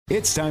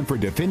It's time for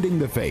Defending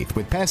the Faith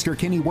with Pastor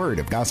Kenny Word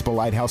of Gospel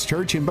Lighthouse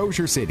Church in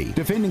Bossier City.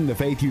 Defending the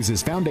Faith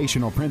uses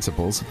foundational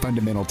principles,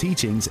 fundamental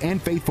teachings,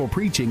 and faithful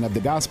preaching of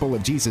the gospel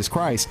of Jesus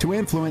Christ to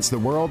influence the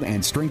world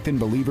and strengthen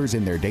believers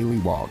in their daily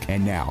walk.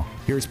 And now,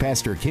 here's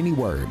Pastor Kenny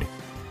Word.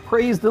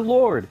 Praise the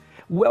Lord.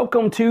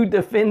 Welcome to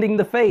Defending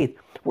the Faith.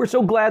 We're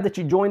so glad that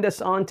you joined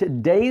us on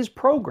today's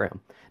program.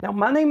 Now,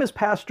 my name is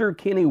Pastor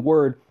Kenny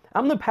Word.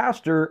 I'm the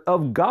pastor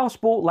of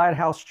Gospel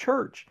Lighthouse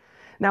Church.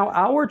 Now,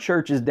 our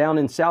church is down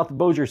in South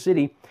Bossier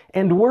City,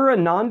 and we're a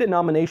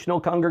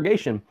non-denominational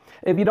congregation.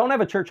 If you don't have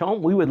a church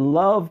home, we would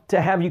love to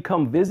have you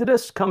come visit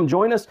us, come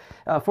join us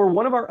for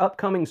one of our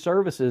upcoming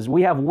services.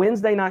 We have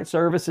Wednesday night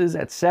services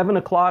at 7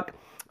 o'clock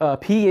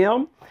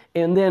p.m.,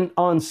 and then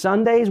on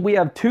Sundays, we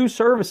have two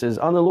services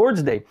on the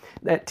Lord's Day.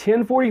 At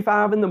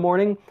 10:45 in the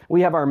morning,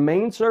 we have our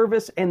main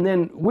service, and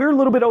then we're a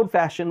little bit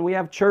old-fashioned. We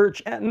have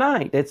church at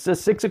night. It's a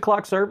 6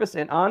 o'clock service,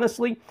 and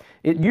honestly,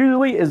 it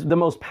usually is the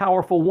most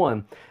powerful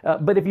one.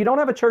 But if you don't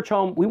have a church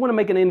home, we want to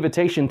make an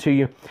invitation to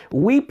you.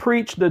 We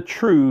preach the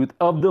truth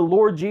of the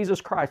Lord Jesus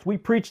Christ. We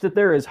preach that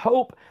there is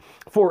hope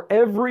for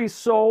every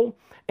soul,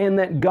 and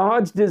that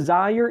God's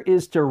desire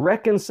is to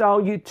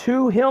reconcile you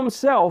to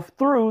Himself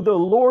through the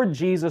Lord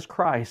Jesus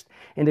Christ.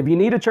 And if you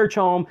need a church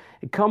home,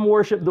 come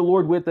worship the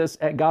Lord with us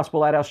at Gospel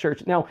Lighthouse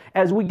Church. Now,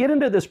 as we get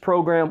into this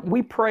program,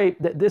 we pray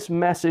that this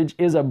message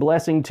is a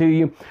blessing to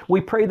you.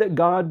 We pray that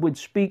God would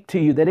speak to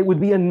you, that it would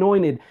be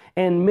anointed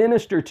and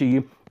minister to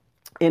you.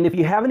 And if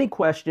you have any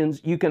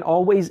questions, you can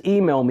always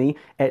email me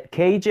at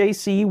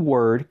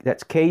kjcword,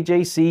 that's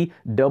KJCWORD,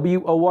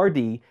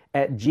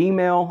 at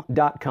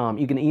gmail.com.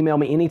 You can email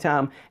me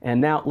anytime.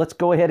 And now let's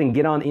go ahead and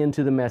get on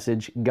into the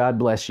message. God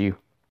bless you.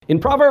 In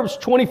Proverbs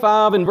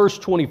 25 and verse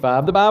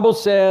 25, the Bible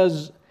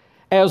says,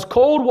 "As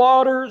cold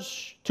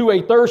waters to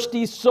a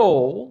thirsty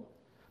soul,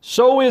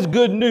 so is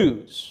good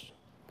news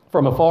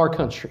from a far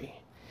country."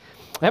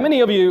 How many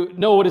of you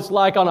know what it's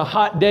like on a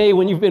hot day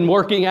when you've been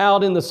working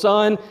out in the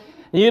sun?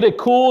 You get a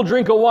cool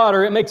drink of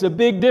water, it makes a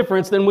big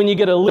difference than when you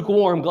get a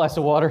lukewarm glass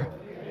of water.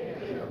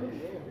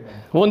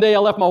 One day I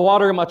left my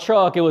water in my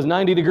truck, it was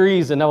 90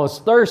 degrees and I was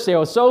thirsty. I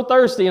was so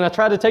thirsty and I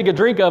tried to take a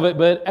drink of it,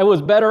 but I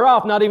was better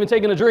off not even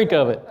taking a drink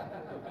of it.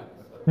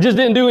 It just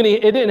didn't do any,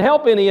 it didn't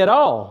help any at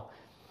all.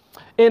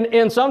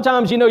 And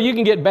sometimes, you know, you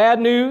can get bad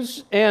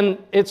news and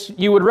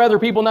you would rather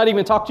people not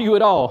even talk to you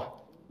at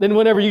all than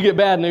whenever you get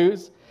bad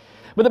news.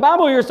 But the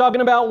Bible here is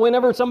talking about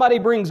whenever somebody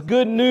brings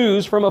good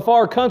news from a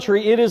far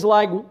country, it is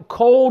like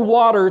cold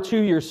water to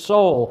your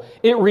soul.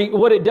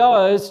 What it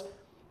does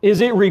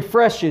is it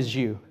refreshes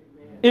you.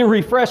 It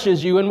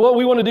refreshes you. And what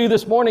we want to do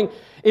this morning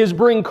is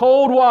bring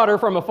cold water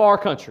from a far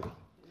country.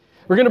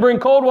 We're going to bring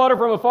cold water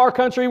from a far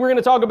country. We're going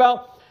to talk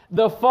about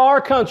the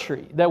far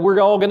country that we're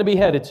all going to be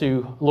headed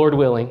to, Lord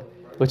willing,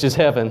 which is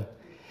heaven.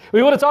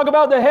 We want to talk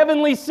about the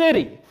heavenly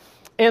city.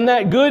 And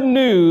that good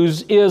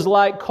news is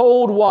like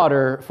cold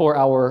water for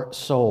our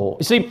soul.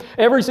 You see,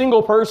 every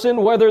single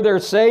person, whether they're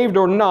saved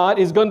or not,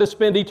 is going to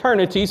spend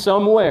eternity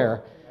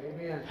somewhere.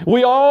 Amen.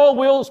 We all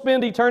will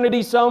spend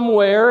eternity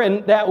somewhere,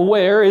 and that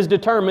where is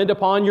determined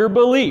upon your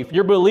belief.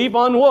 Your belief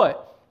on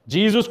what?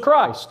 Jesus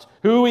Christ,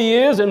 who He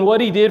is and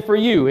what He did for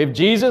you. If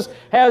Jesus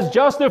has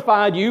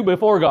justified you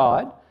before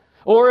God,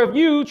 or if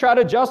you try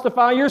to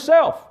justify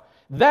yourself,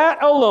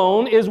 that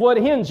alone is what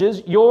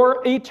hinges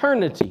your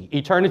eternity.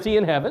 Eternity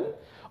in heaven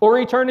or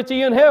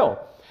eternity in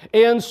hell.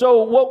 And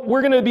so what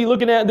we're going to be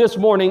looking at this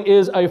morning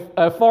is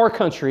a far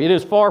country. It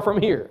is far from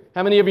here.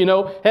 How many of you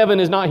know heaven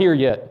is not here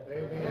yet?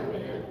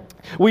 Amen.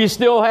 We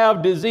still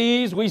have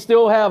disease. We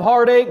still have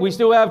heartache. We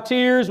still have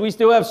tears. We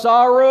still have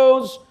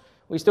sorrows.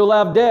 We still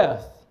have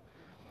death.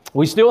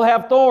 We still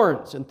have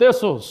thorns and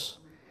thistles.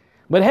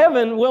 But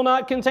heaven will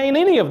not contain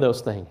any of those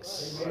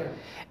things. Amen.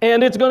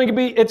 And it's going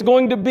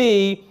to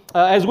be,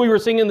 as we were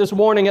singing this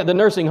morning at the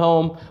nursing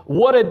home,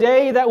 what a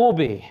day that will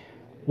be.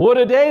 What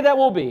a day that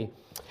will be.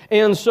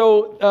 And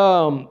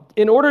so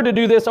in order to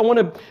do this, I want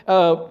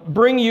to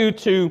bring you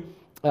to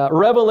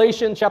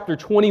Revelation chapter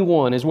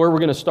 21 is where we're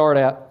going to start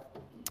at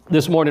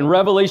this morning.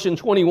 Revelation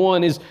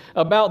 21 is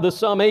about the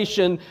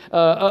summation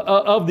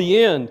of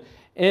the end.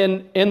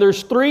 And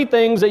there's three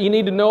things that you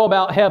need to know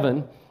about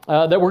heaven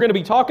that we're going to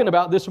be talking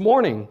about this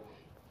morning.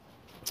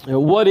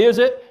 What is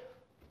it?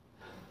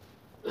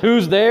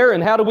 Who's there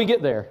and how do we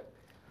get there?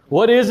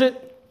 What is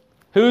it?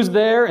 Who's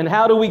there and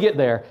how do we get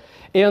there?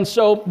 And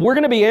so we're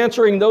going to be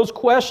answering those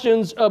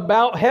questions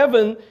about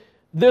heaven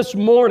this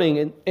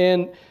morning.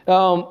 And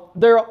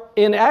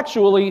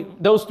actually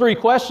those three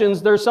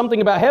questions, there's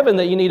something about heaven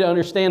that you need to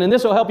understand, and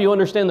this will help you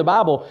understand the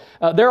Bible.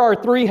 There are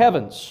three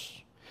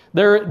heavens.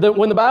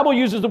 When the Bible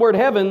uses the word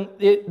heaven,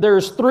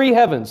 there's three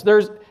heavens.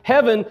 There's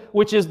heaven,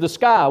 which is the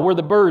sky where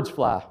the birds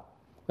fly.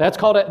 That's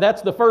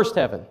the first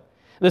heaven.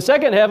 The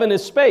second heaven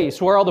is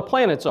space, where all the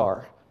planets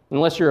are,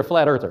 unless you're a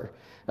flat earther.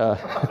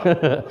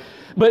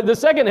 But the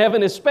second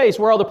heaven is space,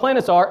 where all the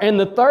planets are. And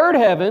the third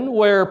heaven,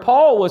 where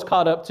Paul was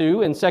caught up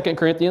to in 2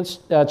 Corinthians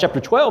chapter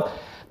 12,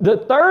 The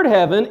third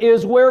heaven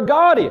is where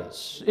God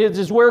is. It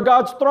is where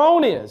God's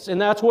throne is. And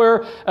that's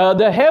where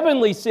the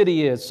heavenly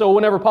city is. So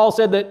whenever Paul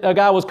said that a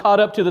guy was caught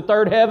up to the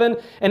third heaven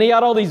and he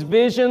had all these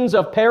visions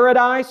of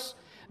paradise,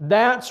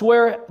 that's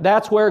where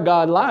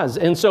God lies.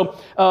 And so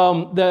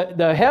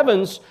the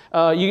heavens,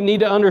 you need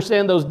to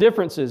understand those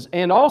differences.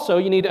 And also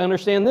you need to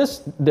understand this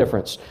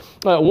difference.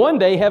 One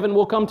day heaven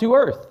will come to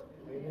earth.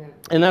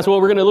 And that's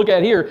what we're going to look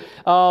at here.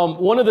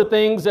 One of the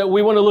things that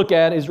we want to look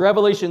at is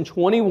Revelation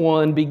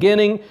 21,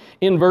 beginning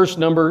in verse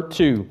number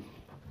 2.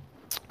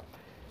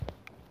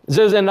 It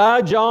says, "And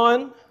I,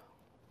 John,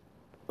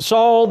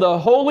 saw the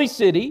holy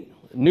city,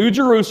 New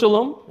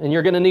Jerusalem," and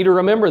you're going to need to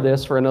remember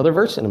this for another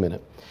verse in a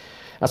minute.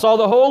 "I saw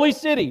the holy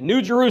city,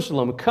 New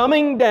Jerusalem,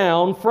 coming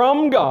down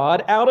from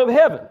God out of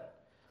heaven,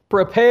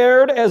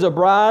 prepared as a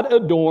bride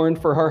adorned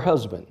for her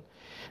husband.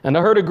 And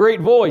I heard a great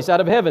voice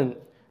out of heaven,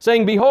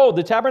 saying, Behold,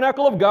 the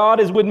tabernacle of God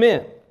is with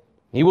men.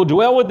 He will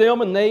dwell with them,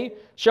 and they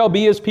shall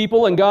be His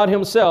people, and God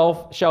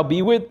Himself shall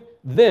be with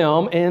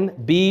them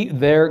and be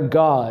their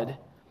God."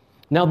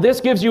 Now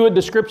this gives you a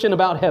description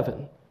about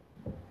heaven.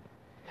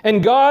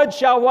 "And God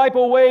shall wipe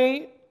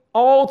away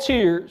all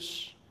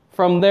tears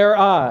from their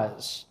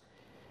eyes,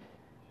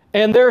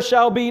 and there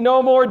shall be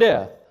no more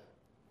death,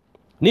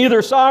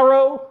 neither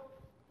sorrow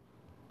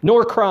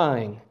nor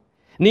crying,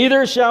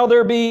 neither shall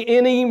there be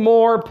any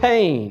more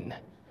pain.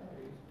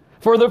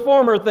 For the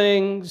former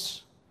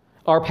things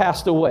are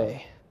passed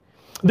away."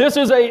 This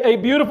is a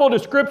beautiful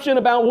description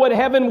about what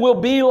heaven will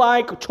be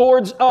like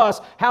towards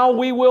us, how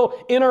we will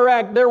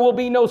interact. There will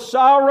be no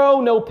sorrow,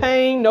 no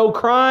pain, no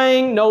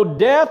crying, no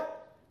death,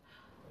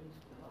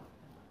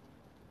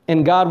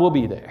 and God will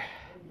be there.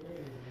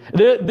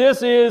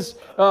 This is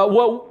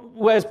what,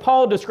 as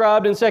Paul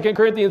described in 2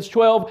 Corinthians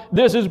 12,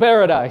 this is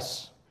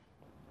paradise.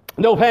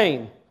 No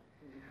pain,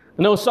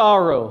 no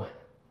sorrow,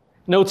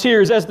 no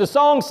tears. As the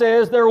song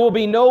says, there will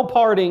be no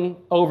parting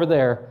over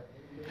there.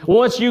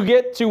 Once you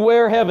get to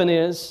where heaven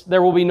is,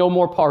 there will be no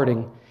more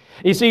parting.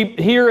 You see,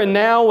 here and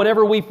now,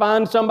 whenever we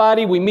find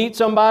somebody, we meet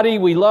somebody,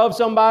 we love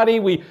somebody,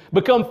 we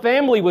become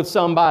family with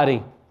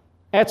somebody,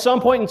 at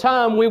some point in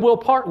time, we will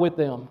part with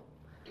them.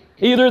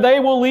 Either they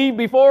will leave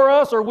before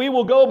us or we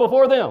will go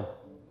before them.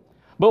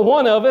 But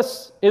one of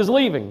us is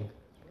leaving,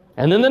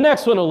 and then the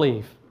next one will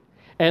leave,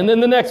 and then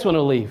the next one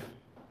will leave.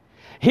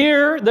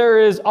 Here, there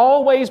is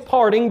always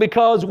parting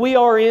because we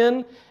are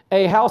in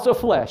a house of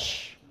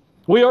flesh.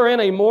 We are in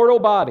a mortal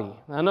body.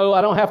 I know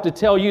I don't have to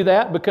tell you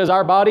that because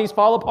our bodies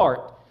fall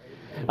apart.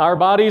 Our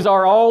bodies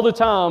are all the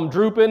time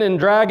drooping and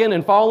dragging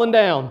and falling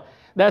down.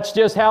 That's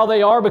just how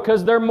they are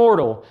because they're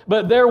mortal.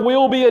 But there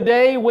will be a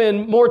day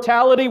when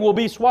mortality will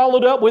be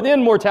swallowed up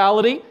within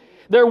mortality.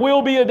 There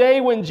will be a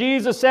day when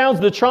Jesus sounds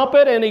the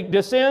trumpet and He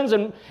descends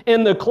and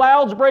the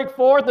clouds break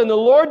forth and the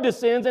Lord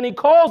descends and He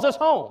calls us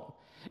home.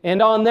 And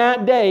on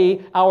that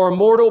day, our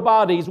mortal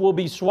bodies will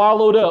be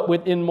swallowed up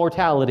with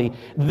immortality.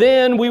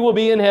 Then we will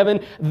be in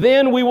heaven.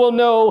 Then we will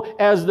know,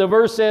 as the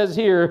verse says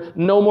here,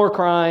 no more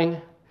crying,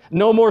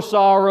 no more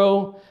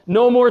sorrow,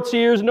 no more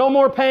tears, no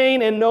more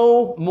pain, and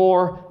no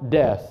more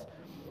death.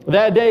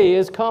 That day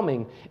is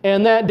coming.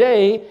 And that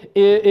day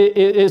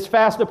is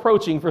fast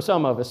approaching for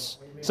some of us.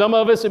 Some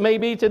of us, it may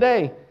be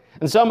today.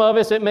 And some of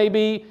us, it may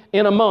be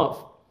in a month.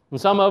 And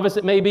some of us,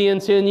 it may be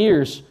in 10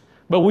 years.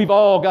 But we've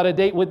all got a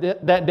date with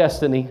that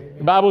destiny.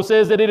 The Bible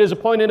says that it is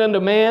appointed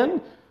unto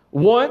man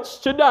once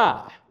to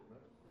die,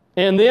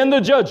 and then the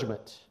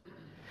judgment.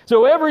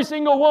 So every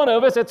single one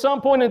of us at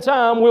some point in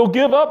time will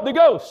give up the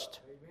ghost.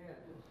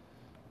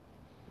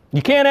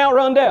 You can't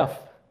outrun death.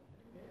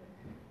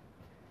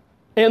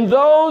 And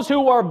those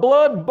who are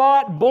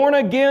blood-bought,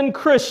 born-again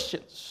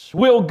Christians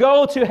will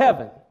go to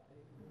heaven,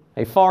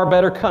 a far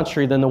better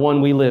country than the one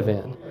we live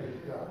in.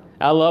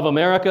 I love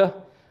America,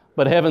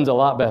 but heaven's a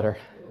lot better.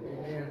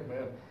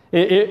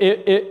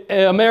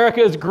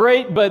 America is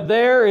great, but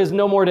there is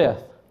no more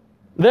death.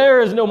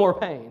 There is no more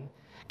pain.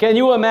 Can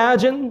you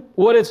imagine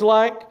what it's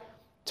like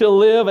to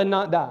live and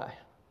not die?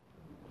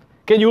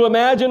 Can you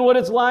imagine what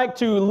it's like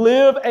to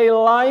live a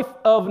life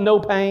of no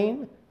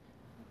pain,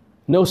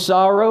 no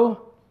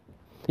sorrow?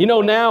 You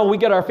know, now we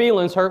get our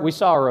feelings hurt, we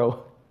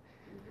sorrow.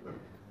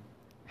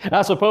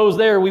 I suppose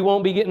there we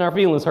won't be getting our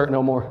feelings hurt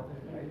no more.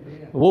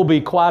 We'll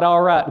be quite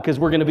all right because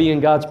we're going to be in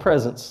God's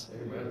presence.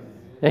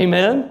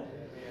 Amen?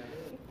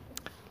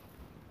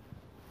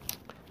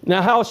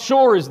 Now, how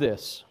sure is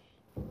this?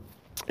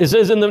 It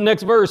says in the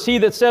next verse, He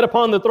that sat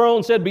upon the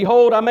throne said,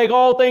 Behold, I make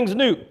all things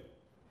new. And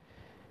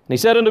He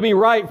said unto me,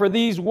 Write, for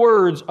these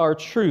words are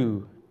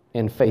true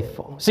and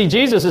faithful. See,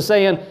 Jesus is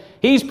saying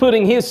He's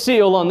putting His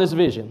seal on this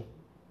vision.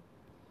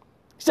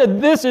 He said,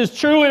 this is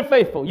true and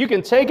faithful. You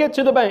can take it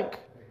to the bank.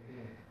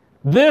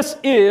 This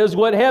is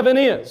what heaven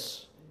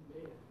is.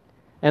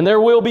 And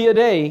there will be a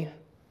day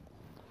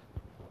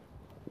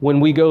when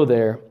we go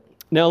there.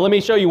 Now, let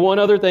me show you one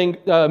other thing.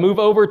 Move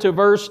over to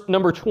verse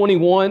number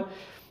 21.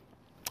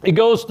 It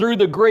goes through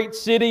the great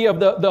city of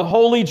the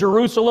holy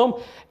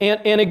Jerusalem,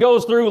 and it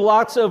goes through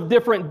lots of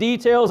different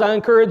details. I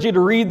encourage you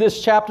to read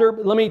this chapter.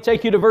 Let me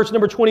take you to verse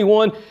number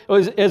 21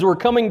 as we're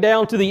coming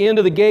down to the end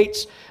of the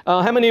gates.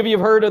 How many of you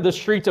have heard of the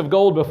streets of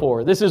gold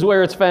before? This is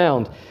where it's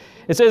found.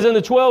 It says, in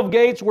the 12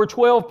 gates were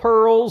 12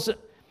 pearls.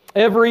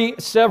 Every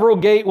several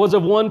gate was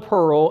of one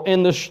pearl,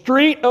 and the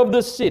street of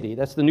the city,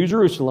 that's the New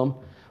Jerusalem,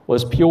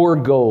 was pure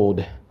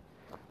gold.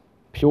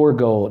 Pure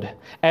gold,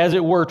 as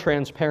it were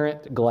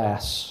transparent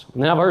glass.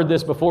 Now I've heard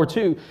this before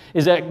too,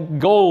 is that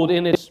gold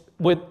in its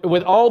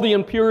with all the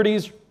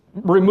impurities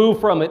removed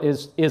from it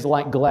is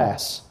like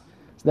glass.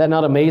 Is that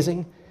not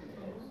amazing?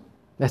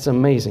 That's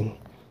amazing.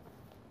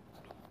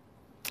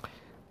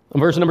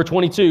 Verse number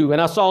 22, and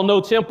I saw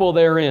no temple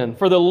therein,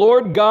 for the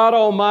Lord God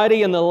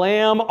Almighty and the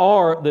Lamb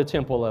are the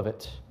temple of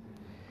it.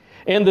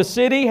 And the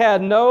city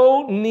had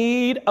no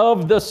need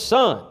of the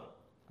sun,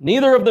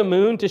 neither of the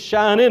moon to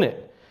shine in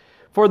it.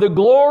 For the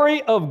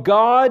glory of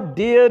God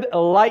did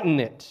lighten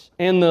it,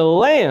 and the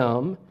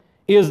Lamb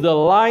is the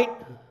light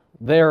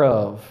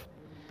thereof.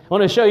 I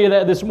want to show you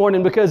that this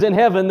morning, because in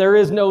heaven there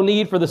is no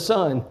need for the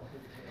sun.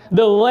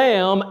 The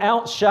Lamb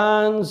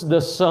outshines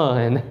the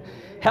sun.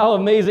 How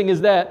amazing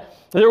is that?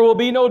 There will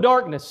be no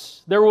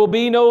darkness. There will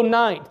be no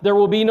night. There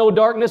will be no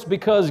darkness,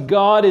 because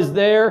God is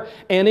there,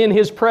 and in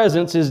His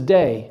presence is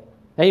day.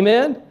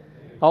 Amen?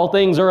 All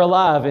things are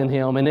alive in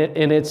Him, and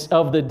it's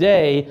of the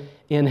day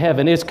in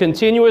heaven. It's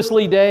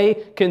continuously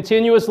day,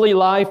 continuously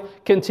life,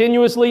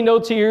 continuously no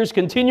tears,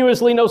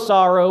 continuously no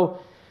sorrow.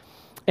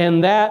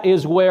 And that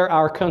is where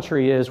our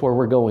country is, where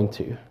we're going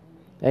to.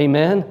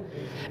 Amen?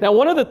 Now,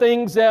 one of the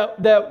things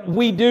that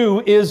we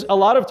do is a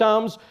lot of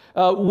times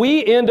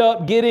we end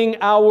up getting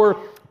our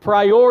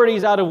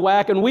priorities out of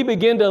whack, and we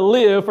begin to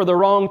live for the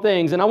wrong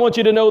things. And I want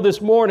you to know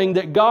this morning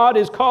that God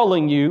is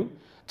calling you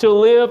to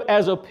live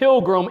as a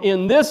pilgrim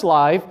in this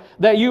life,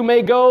 that you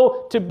may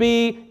go to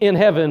be in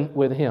heaven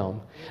with Him.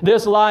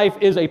 This life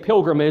is a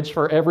pilgrimage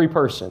for every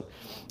person.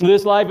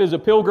 This life is a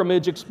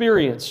pilgrimage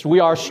experience. We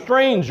are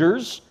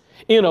strangers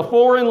in a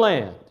foreign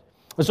land.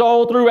 It's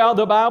all throughout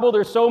the Bible.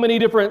 There's so many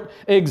different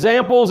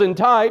examples and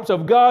types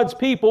of God's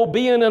people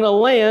being in a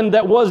land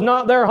that was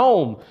not their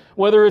home.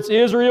 Whether it's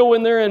Israel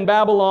when they're in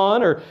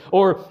Babylon,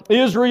 or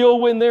Israel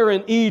when they're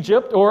in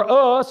Egypt, or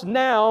us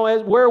now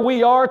as where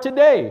we are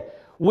today.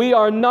 We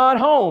are not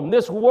home.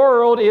 This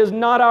world is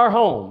not our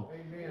home.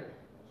 Amen.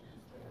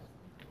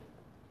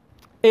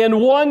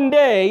 And one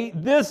day,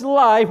 this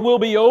life will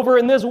be over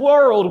and this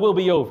world will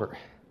be over.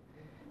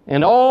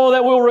 And all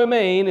that will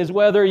remain is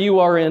whether you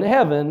are in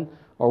heaven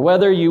or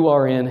whether you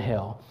are in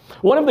hell.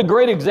 One of the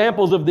great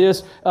examples of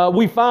this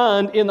we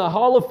find in the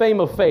Hall of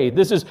Fame of Faith.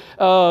 This is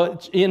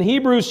in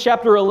Hebrews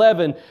chapter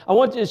 11. I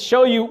want to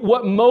show you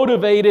what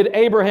motivated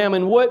Abraham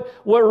and what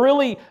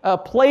really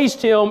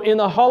placed him in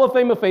the Hall of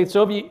Fame of Faith.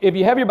 So if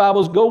you have your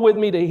Bibles, go with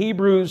me to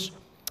Hebrews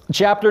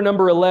chapter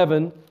number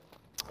 11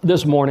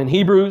 this morning.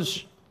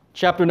 Hebrews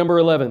chapter number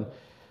 11.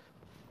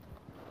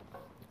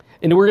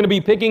 And we're going to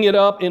be picking it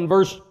up in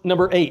verse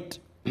number 8.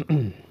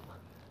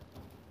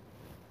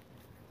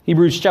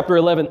 Hebrews chapter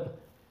 11.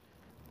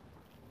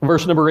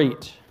 Verse number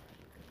 8.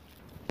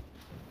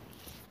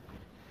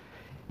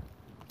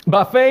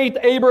 By faith,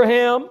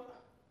 Abraham,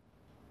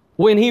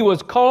 when he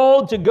was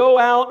called to go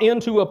out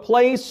into a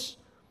place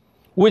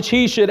which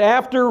he should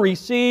after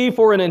receive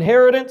for an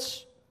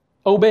inheritance,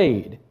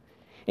 obeyed.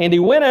 And he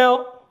went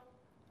out,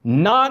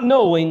 not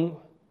knowing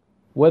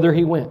whither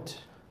he went.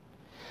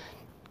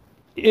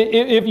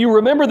 If you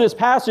remember this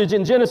passage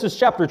in Genesis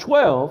chapter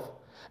 12,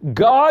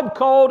 God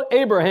called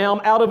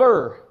Abraham out of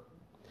Ur.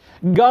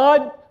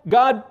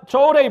 God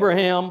told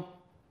Abraham,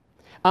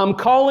 I'm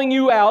calling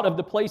you out of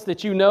the place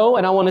that you know,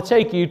 and I want to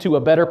take you to a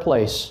better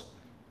place.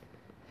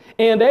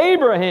 And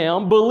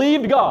Abraham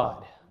believed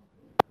God.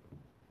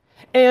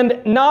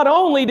 And not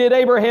only did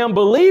Abraham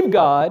believe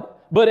God,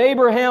 but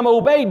Abraham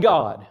obeyed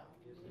God.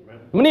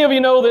 Many of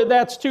you know that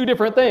that's two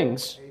different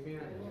things.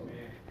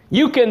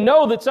 You can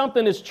know that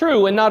something is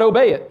true and not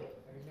obey it.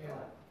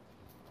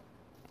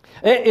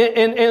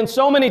 And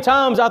so many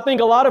times I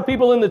think a lot of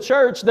people in the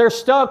church, they're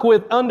stuck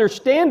with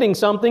understanding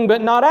something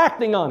but not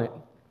acting on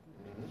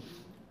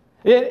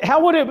it.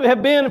 How would it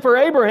have been for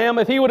Abraham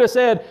if he would have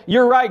said,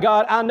 you're right,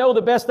 God, I know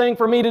the best thing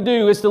for me to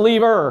do is to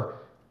leave Ur.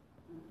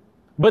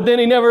 But then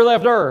he never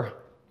left Ur.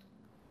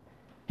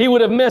 He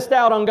would have missed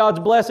out on God's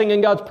blessing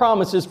and God's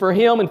promises for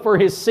him and for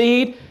his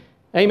seed.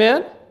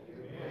 Amen?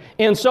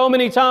 And so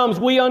many times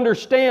we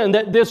understand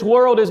that this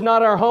world is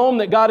not our home,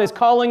 that God is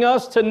calling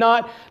us to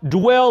not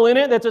dwell in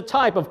it. That's a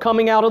type of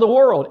coming out of the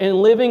world and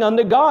living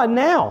unto God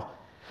now.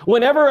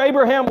 Whenever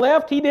Abraham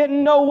left, he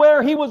didn't know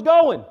where he was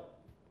going.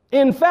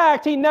 In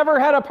fact, he never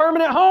had a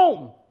permanent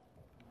home.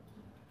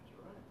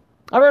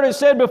 I've heard it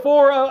said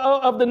before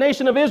of the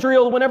nation of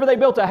Israel, whenever they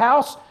built a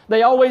house,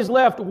 they always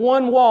left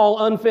one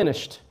wall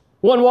unfinished.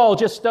 One wall,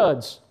 just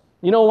studs.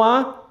 You know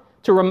why?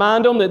 To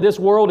remind them that this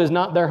world is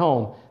not their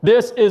home.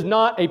 This is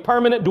not a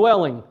permanent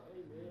dwelling.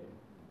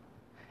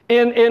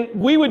 And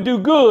we would do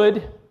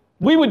good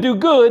We would do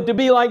good to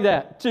be like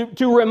that,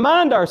 to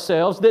remind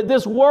ourselves that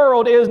this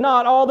world is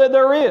not all that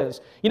there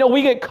is. You know,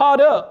 we get caught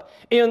up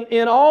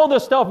in all the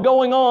stuff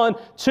going on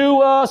to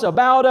us,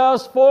 about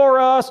us, for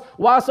us,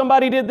 why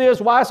somebody did this,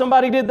 why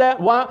somebody did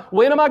that,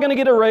 when am I going to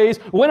get a raise,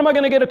 when am I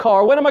going to get a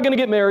car, when am I going to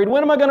get married,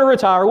 when am I going to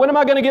retire, when am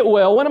I going to get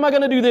well, when am I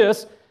going to do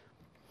this?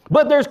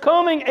 But there's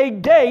coming a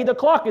day, the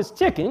clock is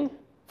ticking,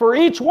 for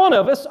each one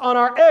of us on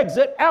our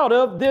exit out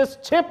of this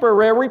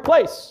temporary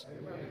place.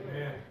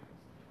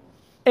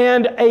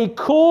 And a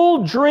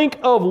cool drink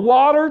of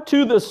water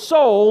to the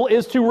soul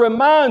is to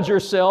remind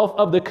yourself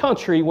of the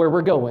country where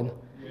we're going.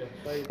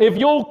 If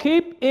you'll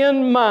keep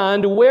in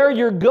mind where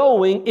you're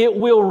going, it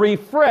will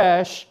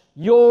refresh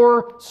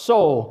your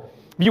soul.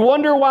 You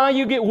wonder why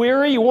you get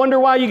weary, you wonder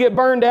why you get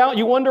burned out,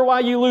 you wonder why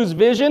you lose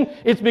vision.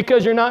 It's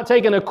because you're not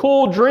taking a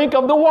cool drink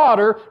of the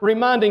water,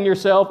 reminding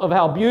yourself of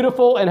how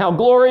beautiful and how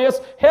glorious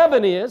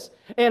heaven is,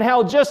 and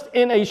how just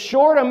in a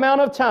short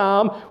amount of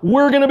time,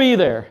 we're going to be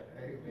there.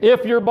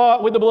 If you're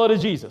bought with the blood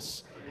of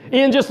Jesus.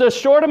 In just a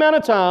short amount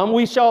of time,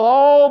 we shall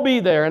all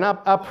be there. And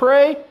I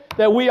pray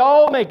that we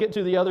all make it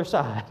to the other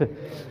side.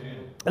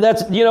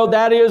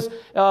 That is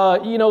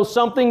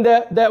something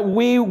that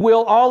we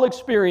will all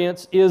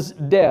experience is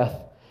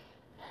death.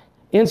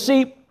 And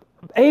see,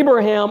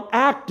 Abraham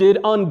acted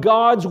on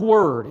God's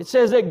word. It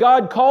says that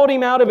God called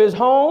him out of his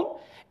home,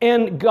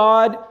 and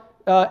God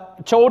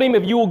told him,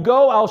 if you will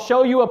go, I'll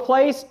show you a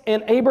place.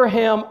 And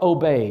Abraham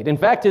obeyed. In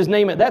fact, his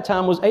name at that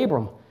time was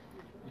Abram.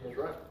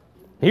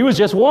 He was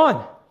just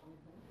one.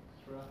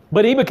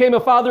 But he became a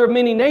father of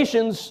many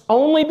nations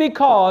only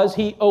because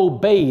he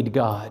obeyed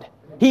God.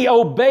 He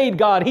obeyed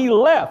God. He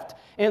left.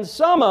 And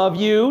some of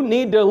you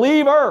need to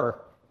leave Ur.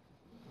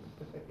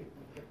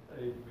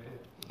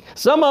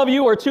 Some of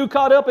you are too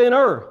caught up in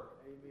Ur.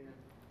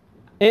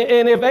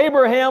 And if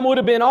Abraham would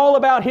have been all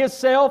about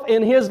himself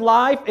and his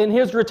life and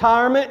his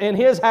retirement and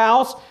his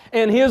house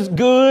and his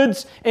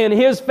goods and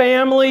his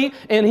family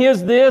and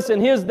his this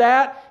and his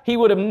that, he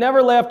would have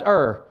never left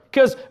Ur.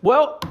 Because,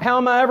 well, how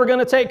am I ever going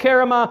to take care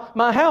of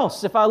my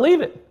house if I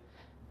leave it?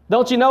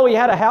 Don't you know he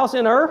had a house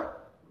in Ur?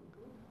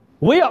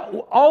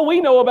 All we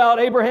know about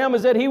Abraham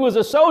is that he was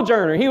a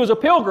sojourner. He was a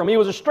pilgrim. He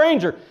was a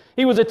stranger.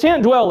 He was a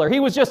tent dweller.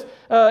 He was just,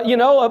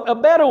 a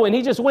Bedouin.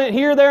 He just went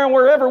here, there, and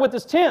wherever with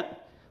his tent.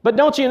 But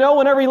don't you know,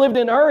 whenever he lived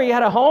in Ur, he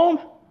had a home.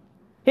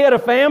 He had a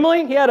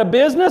family. He had a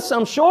business,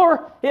 I'm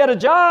sure. He had a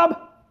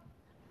job.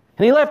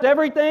 And he left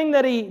everything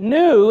that he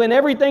knew and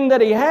everything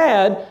that he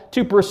had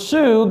to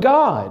pursue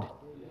God.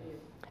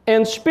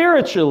 And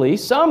spiritually,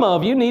 some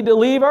of you need to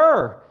leave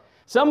Ur.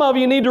 Some of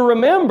you need to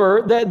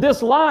remember that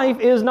this life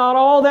is not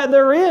all that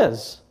there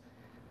is.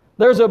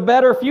 There's a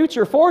better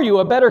future for you,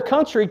 a better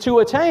country to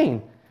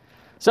attain.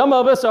 Some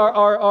of us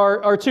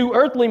are too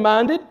earthly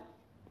minded.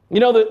 You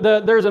know,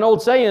 there's an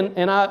old saying,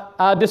 and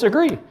I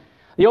disagree.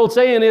 The old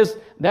saying is,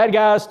 that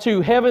guy's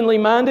too heavenly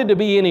minded to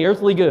be any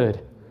earthly good.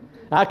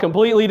 I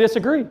completely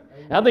disagree.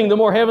 I think the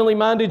more heavenly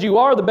minded you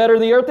are, the better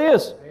the earth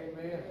is.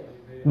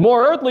 The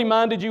more earthly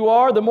minded you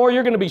are, the more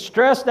you're going to be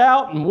stressed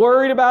out and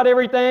worried about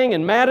everything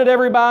and mad at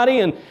everybody,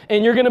 and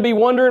you're going to be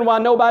wondering why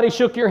nobody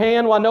shook your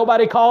hand, why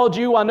nobody called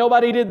you, why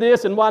nobody did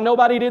this and why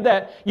nobody did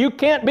that. You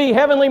can't be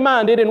heavenly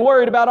minded and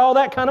worried about all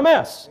that kind of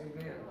mess.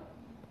 Amen.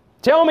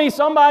 Tell me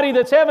somebody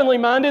that's heavenly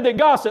minded that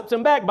gossips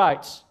and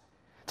backbites.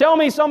 Tell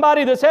me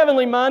somebody that's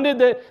heavenly minded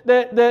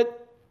that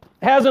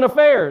has an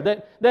affair,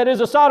 that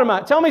is a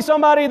sodomite. Tell me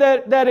somebody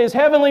that is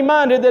heavenly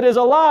minded that is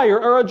a liar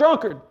or a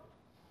drunkard.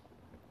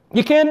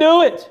 You can't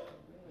do it.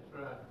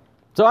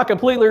 So I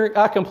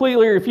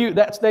completely refute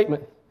that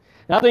statement.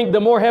 And I think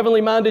the more heavenly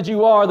minded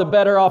you are, the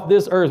better off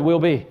this earth will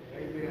be.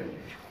 Amen.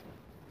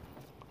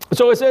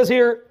 So it says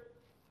here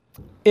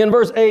in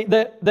verse 8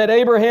 that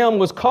Abraham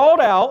was called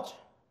out.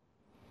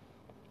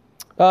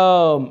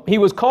 He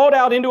was called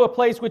out into a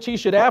place which he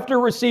should after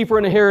receive for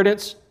an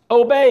inheritance,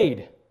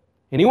 obeyed.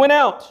 And he went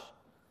out,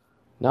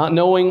 not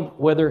knowing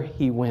whither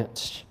he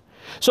went.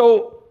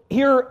 So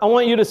here I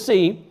want you to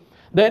see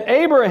that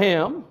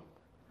Abraham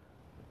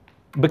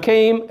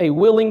became a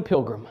willing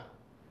pilgrim.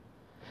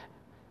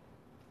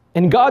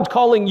 And God's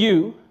calling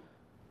you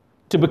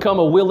to become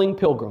a willing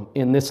pilgrim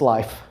in this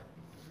life.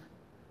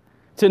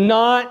 To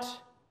not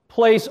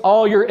place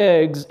all your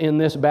eggs in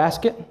this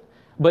basket,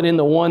 but in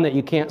the one that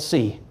you can't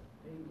see.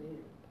 Amen.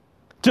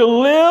 To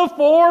live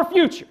for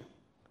future.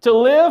 To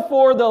live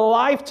for the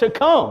life to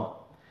come.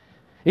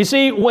 You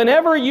see,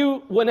 whenever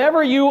you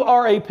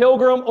are a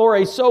pilgrim or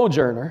a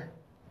sojourner,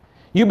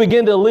 you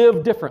begin to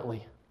live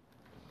differently.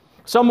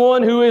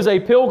 Someone who is a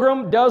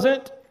pilgrim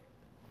doesn't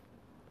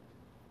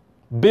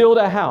build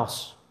a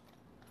house,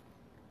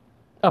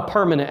 a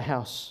permanent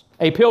house.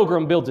 A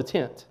pilgrim builds a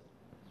tent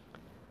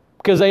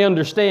because they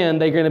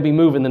understand they're going to be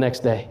moving the next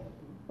day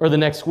or the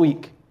next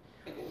week.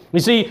 You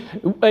see,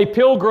 a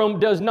pilgrim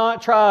does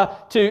not try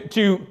to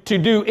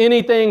do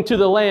anything to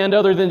the land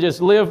other than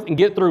just live and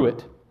get through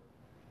it.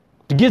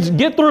 To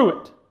get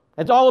through it.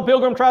 That's all a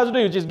pilgrim tries to do,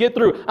 is just get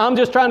through. I'm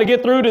just trying to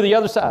get through to the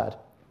other side.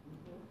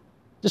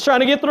 Just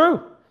trying to get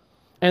through.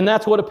 And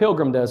that's what a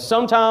pilgrim does.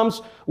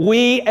 Sometimes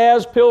we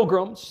as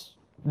pilgrims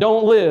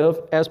don't live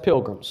as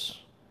pilgrims.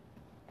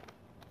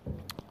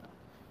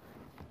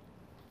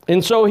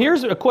 And so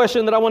here's a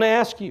question that I want to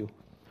ask you.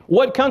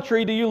 What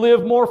country do you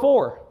live more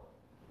for?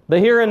 The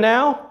here and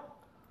now,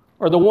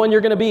 or the one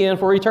you're going to be in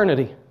for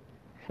eternity?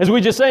 As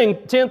we just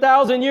sang,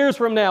 10,000 years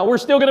from now, we're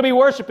still going to be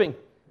worshiping.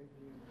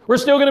 We're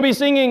still going to be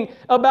singing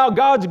about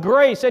God's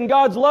grace and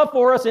God's love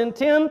for us in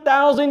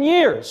 10,000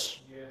 years.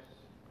 Yes.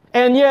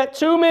 And yet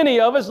too many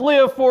of us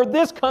live for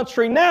this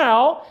country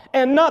now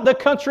and not the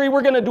country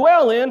we're going to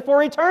dwell in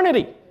for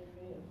eternity.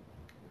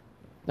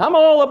 I'm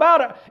all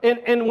about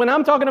it. And when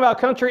I'm talking about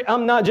country,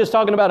 I'm not just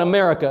talking about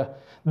America.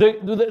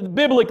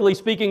 Biblically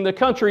speaking, the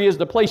country is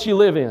the place you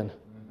live in.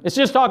 It's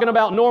just talking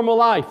about normal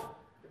life.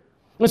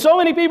 And so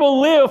many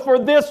people live for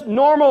this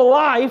normal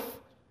life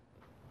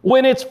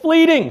when it's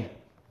fleeting.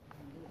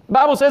 The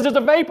Bible says it's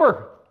a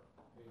vapor.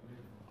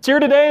 It's here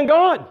today and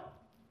gone.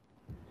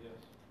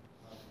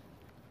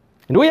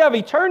 And we have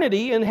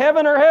eternity in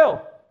heaven or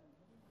hell.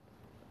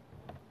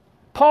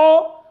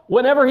 Paul,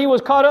 whenever he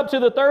was caught up to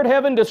the third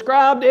heaven,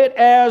 described it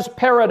as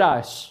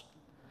paradise.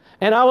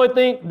 And I would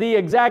think the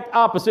exact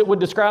opposite would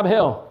describe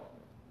hell.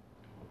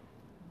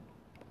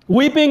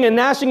 Weeping and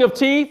gnashing of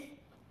teeth,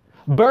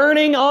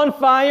 burning on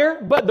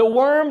fire, but the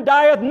worm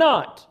dieth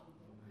not.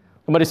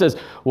 Somebody says,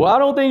 well, I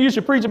don't think you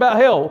should preach about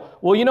hell.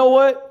 Well, you know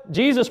what?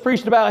 Jesus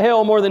preached about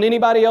hell more than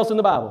anybody else in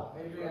the Bible.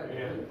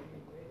 Amen.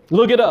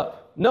 Look it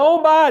up.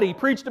 Nobody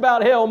preached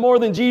about hell more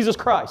than Jesus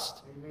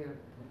Christ. Amen.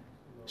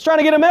 He's trying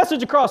to get a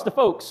message across to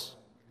folks.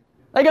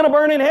 They're going to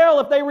burn in hell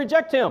if they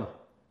reject Him.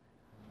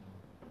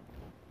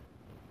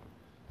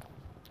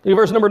 Look at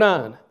verse number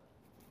 9.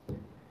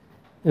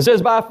 It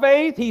says, by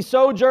faith he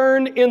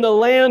sojourned in the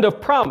land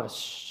of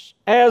promise,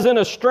 as in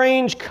a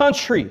strange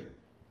country,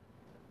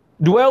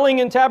 dwelling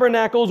in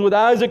tabernacles with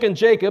Isaac and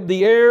Jacob,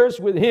 the heirs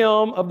with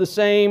him of the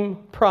same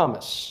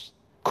promise.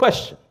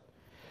 Question: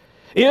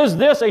 is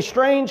this a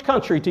strange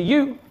country to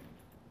you?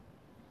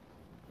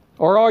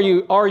 Or are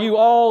you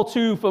all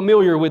too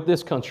familiar with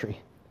this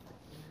country?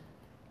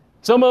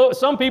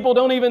 Some people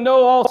don't even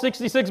know all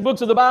 66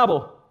 books of the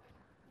Bible,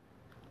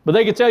 but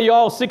they can tell you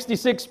all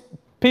 66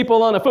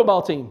 people on a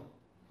football team.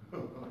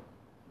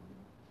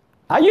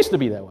 I used to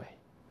be that way.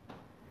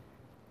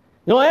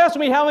 You don't ask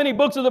me how many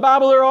books of the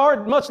Bible there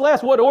are, much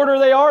less what order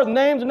they are, the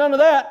names, none of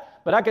that.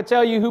 But I could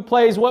tell you who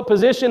plays what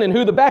position and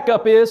who the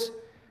backup is.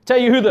 Tell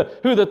you who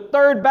the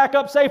third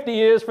backup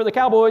safety is for the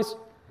Cowboys.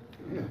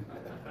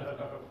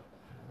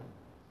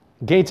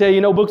 Can't tell you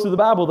no books of the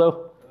Bible,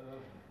 though.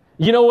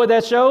 You know what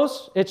that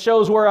shows? It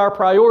shows where our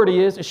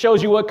priority is. It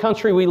shows you what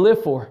country we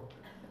live for.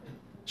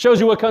 It shows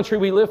you what country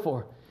we live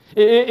for.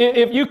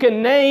 If you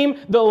can name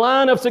the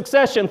line of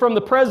succession from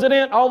the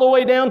president all the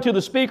way down to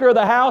the Speaker of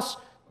the House,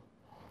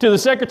 to the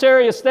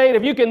Secretary of State,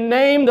 if you can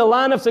name the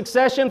line of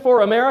succession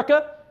for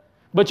America,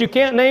 but you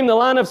can't name the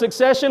line of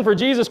succession for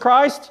Jesus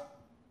Christ,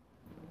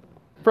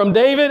 from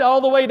David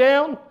all the way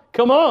down,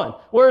 come on,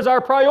 where's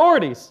our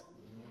priorities?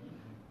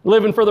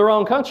 Living for the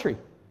wrong country.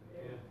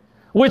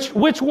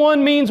 Which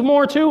one means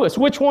more to us?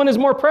 Which one is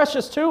more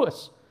precious to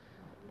us?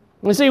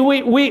 You see,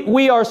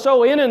 we are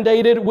so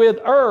inundated with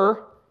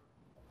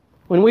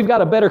when we've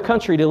got a better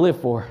country to live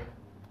for.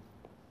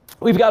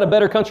 We've got a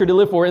better country to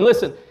live for. And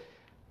listen,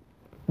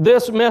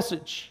 this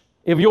message,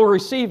 if you'll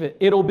receive it,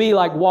 it'll be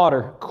like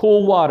water,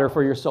 cool water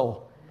for your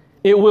soul.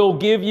 It will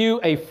give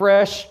you a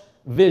fresh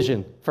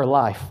vision for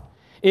life.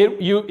 If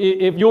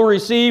you'll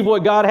receive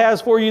what God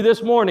has for you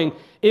this morning,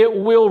 it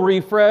will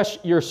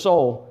refresh your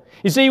soul.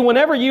 You see,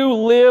 whenever you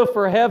live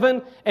for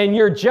heaven and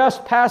you're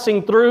just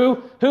passing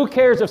through, who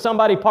cares if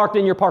somebody parked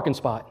in your parking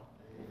spot?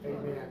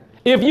 Amen.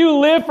 If you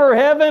live for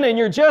heaven and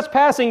you're just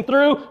passing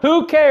through,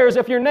 who cares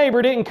if your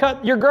neighbor didn't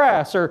cut your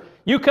grass or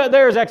you cut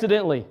theirs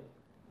accidentally?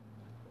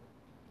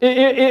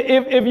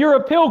 If you're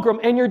a pilgrim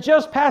and you're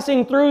just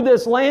passing through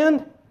this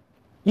land,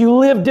 you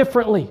live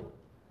differently.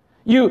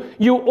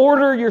 You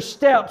order your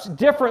steps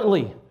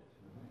differently.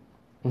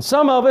 And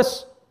some of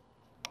us,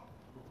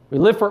 we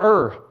live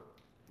for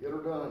Get her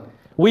done.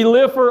 We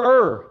live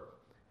for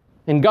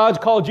and God's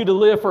called you to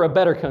live for a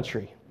better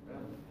country.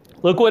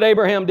 Look what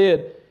Abraham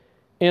did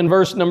in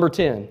verse number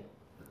 10.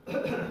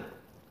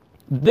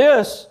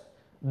 This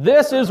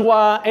is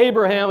why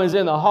Abraham is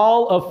in the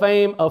Hall of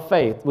Fame of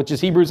Faith, which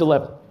is Hebrews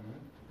 11.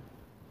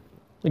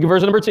 Look at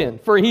verse number 10.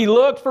 For he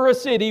looked for a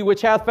city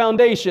which hath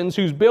foundations,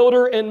 whose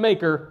builder and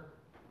maker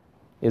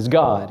is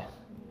God.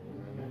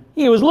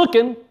 He was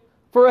looking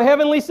for a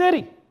heavenly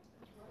city.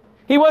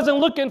 He wasn't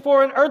looking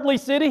for an earthly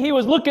city. He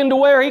was looking to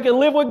where he could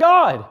live with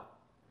God.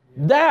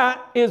 That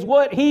is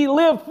what he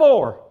lived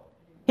for.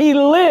 He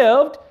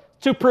lived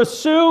to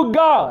pursue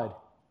God.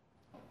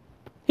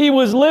 He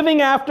was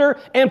living after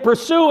and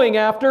pursuing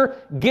after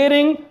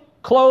getting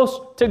close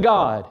to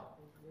God.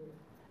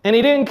 And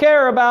he didn't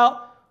care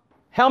about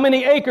how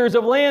many acres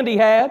of land he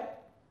had.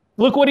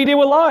 Look what he did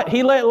with Lot.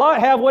 He let Lot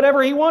have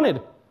whatever he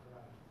wanted.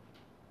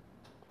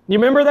 You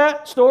remember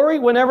that story?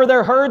 Whenever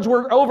their herds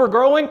were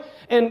overgrowing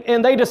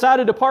and they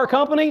decided to part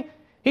company,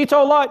 he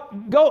told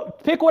Lot, go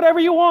pick whatever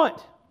you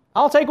want.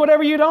 I'll take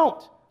whatever you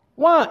don't.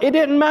 Why? It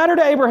didn't matter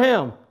to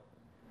Abraham.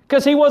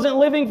 because he wasn't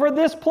living for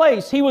this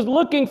place. He was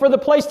looking for the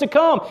place to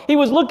come. He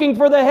was looking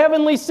for the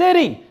heavenly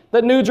city,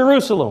 the New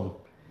Jerusalem.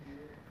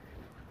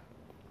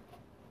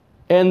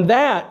 And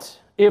that,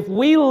 if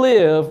we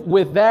live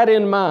with that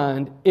in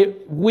mind,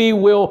 we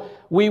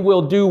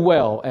will do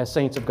well as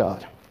saints of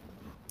God.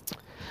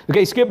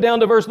 Okay, skip down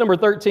to verse number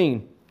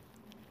 13.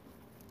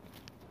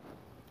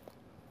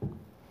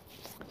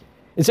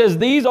 It says,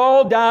 these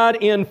all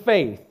died in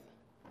faith,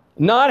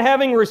 not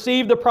having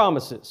received the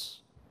promises.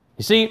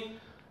 You see,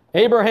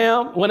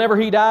 Abraham, whenever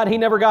he died, he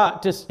never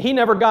got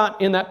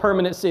in that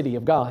permanent city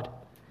of God.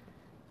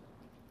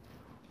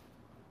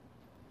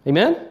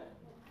 Amen?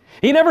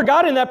 He never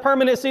got in that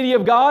permanent city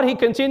of God. He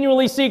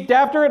continually seeked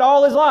after it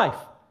all his life.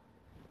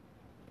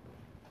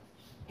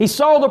 He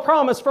saw the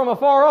promise from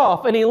afar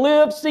off, and he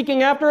lived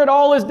seeking after it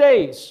all his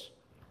days.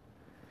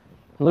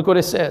 Look what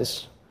it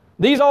says.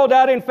 These all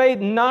died in faith,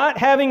 not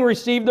having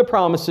received the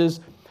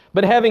promises,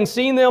 but having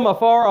seen them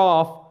afar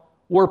off,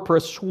 were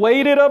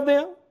persuaded of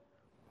them,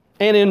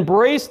 and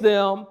embraced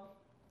them,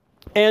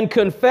 and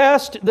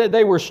confessed that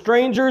they were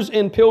strangers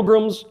and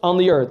pilgrims on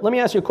the earth. Let me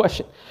ask you a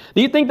question.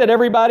 Do you think that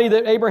everybody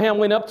that Abraham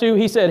went up to,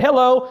 he said,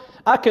 hello,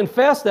 I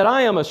confess that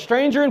I am a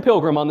stranger and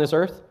pilgrim on this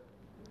earth?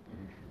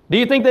 Do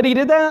you think that he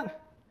did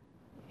that?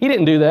 He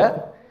didn't do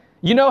that.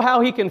 You know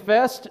how he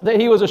confessed that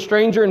he was a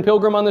stranger and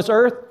pilgrim on this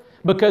earth?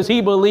 Because he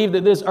believed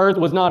that this earth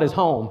was not his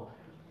home.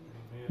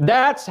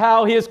 That's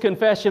how his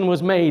confession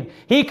was made.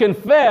 He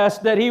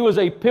confessed that he was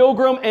a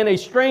pilgrim and a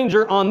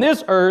stranger on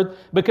this earth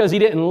because he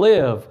didn't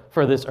live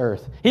for this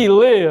earth. He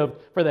lived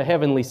for the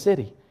heavenly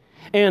city.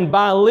 And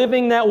by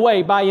living that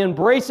way, by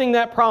embracing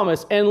that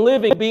promise and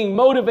living, being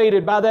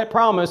motivated by that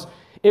promise,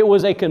 it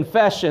was a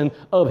confession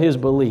of his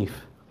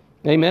belief.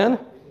 Amen?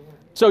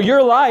 So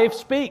your life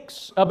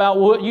speaks about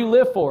what you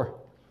live for.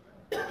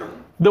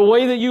 The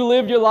way that you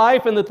live your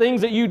life and the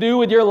things that you do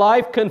with your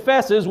life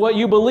confesses what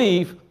you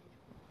believe.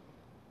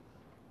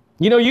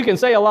 You know, you can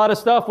say a lot of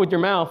stuff with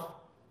your mouth,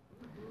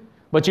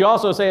 but you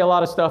also say a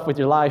lot of stuff with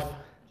your life.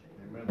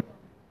 Amen.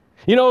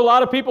 You know, a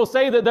lot of people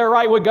say that they're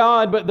right with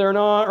God, but they're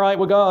not right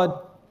with God.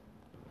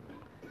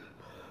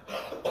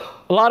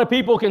 A lot of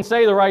people can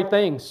say the right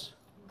things.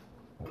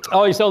 I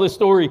always tell this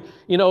story.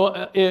 You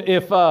know,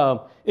 if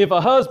a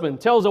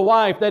husband tells a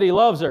wife that he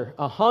loves her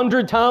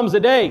 100 times a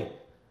day,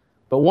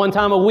 but one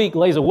time a week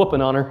lays a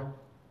whooping on her,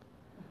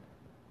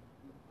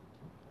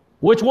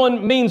 which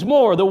one means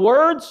more, the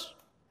words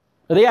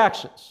or the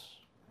actions?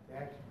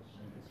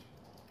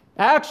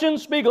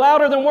 Actions speak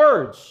louder than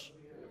words.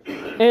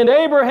 And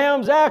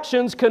Abraham's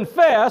actions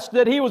confessed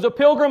that he was a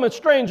pilgrim and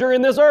stranger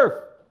in this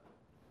earth.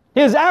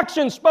 His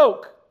actions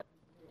spoke.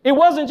 It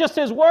wasn't just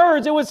his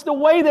words, it was the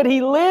way that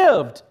he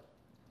lived.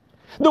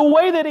 The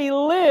way that he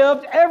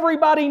lived,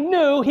 everybody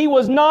knew he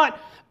was not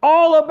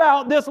all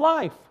about this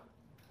life.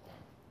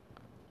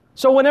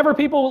 So whenever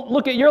people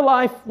look at your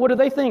life, what do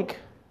they think?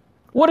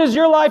 What does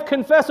your life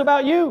confess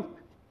about you?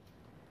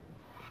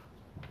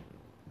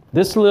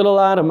 This little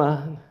light of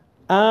mine,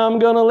 I'm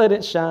going to let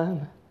it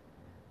shine.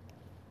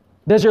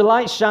 Does your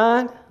light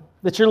shine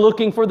that you're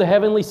looking for the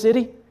heavenly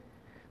city?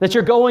 That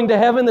you're going to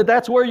heaven,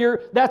 that's where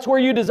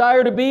you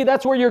desire to be,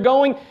 that's where you're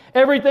going?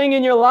 Everything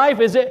in your life,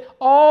 is it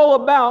all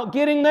about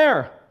getting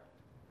there?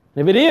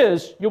 If it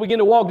is, you'll begin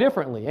to walk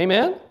differently.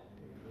 Amen?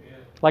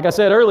 Like I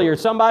said earlier,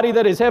 somebody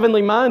that is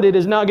heavenly minded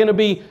is not going to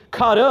be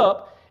caught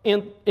up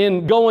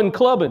in going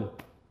clubbing.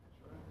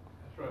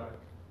 That's right.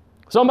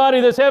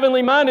 Somebody that's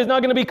heavenly minded is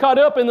not going to be caught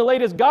up in the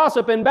latest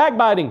gossip and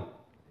backbiting.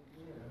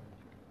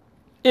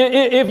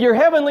 If you're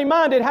heavenly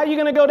minded, how are you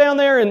going to go down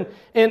there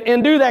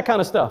and do that kind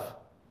of stuff?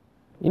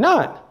 You're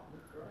not.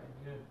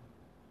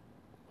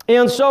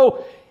 And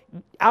so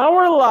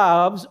our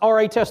lives are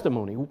a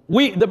testimony.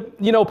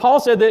 Paul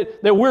said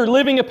that we're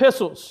living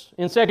epistles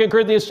in 2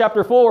 Corinthians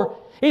chapter 4.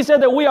 He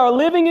said that we are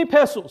living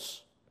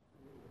epistles.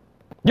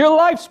 Your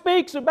life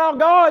speaks about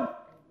God.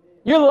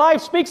 Your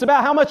life speaks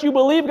about how much you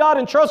believe God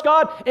and trust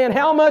God and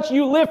how much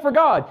you live for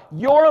God.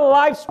 Your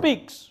life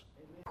speaks.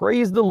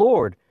 Praise the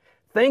Lord.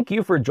 Thank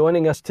you for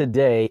joining us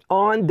today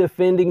on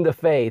Defending the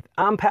Faith.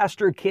 I'm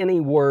Pastor Kenny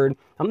Word.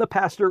 I'm the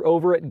pastor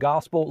over at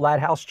Gospel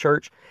Lighthouse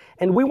Church,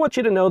 and we want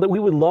you to know that we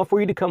would love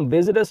for you to come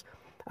visit us.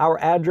 Our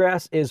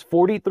address is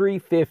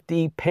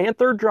 4350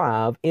 Panther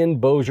Drive in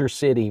Bossier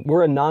City.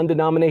 We're a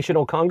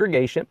non-denominational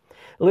congregation.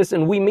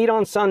 Listen, we meet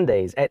on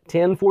Sundays at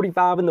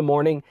 10:45 in the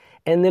morning,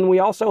 and then we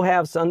also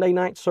have Sunday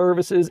night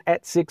services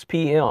at 6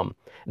 p.m.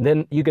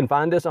 Then you can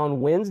find us on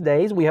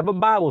Wednesdays. We have a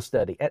Bible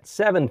study at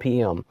 7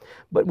 p.m.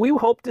 But we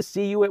hope to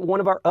see you at one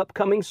of our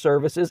upcoming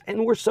services,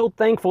 and we're so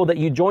thankful that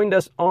you joined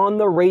us on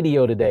the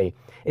radio today.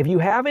 If you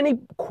have any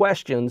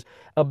questions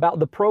about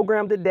the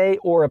program today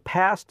or a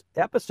past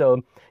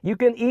episode, you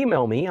can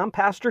email me. I'm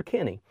Pastor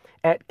Kenny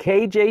at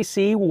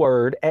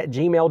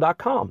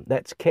kjcword@gmail.com.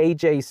 That's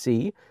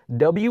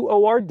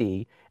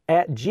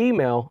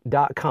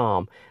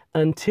kjcword@gmail.com.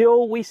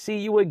 Until we see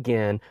you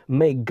again,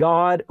 may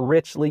God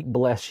richly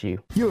bless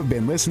you. You have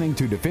been listening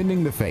to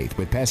Defending the Faith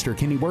with Pastor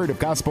Kenny Word of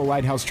Gospel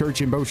Lighthouse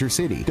Church in Bossier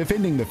City.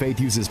 Defending the Faith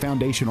uses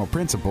foundational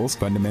principles,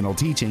 fundamental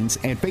teachings,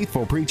 and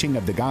faithful preaching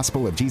of the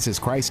gospel of Jesus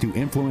Christ to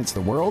influence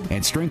the world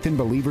and strengthen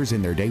believers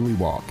in their daily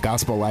walk.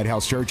 Gospel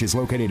Lighthouse Church is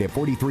located at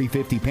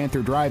 4350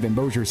 Panther Drive in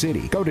Bossier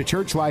City. Go to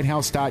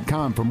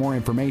churchlighthouse.com for more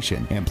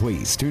information, and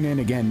please tune in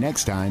again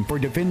next time for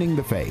Defending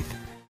the Faith.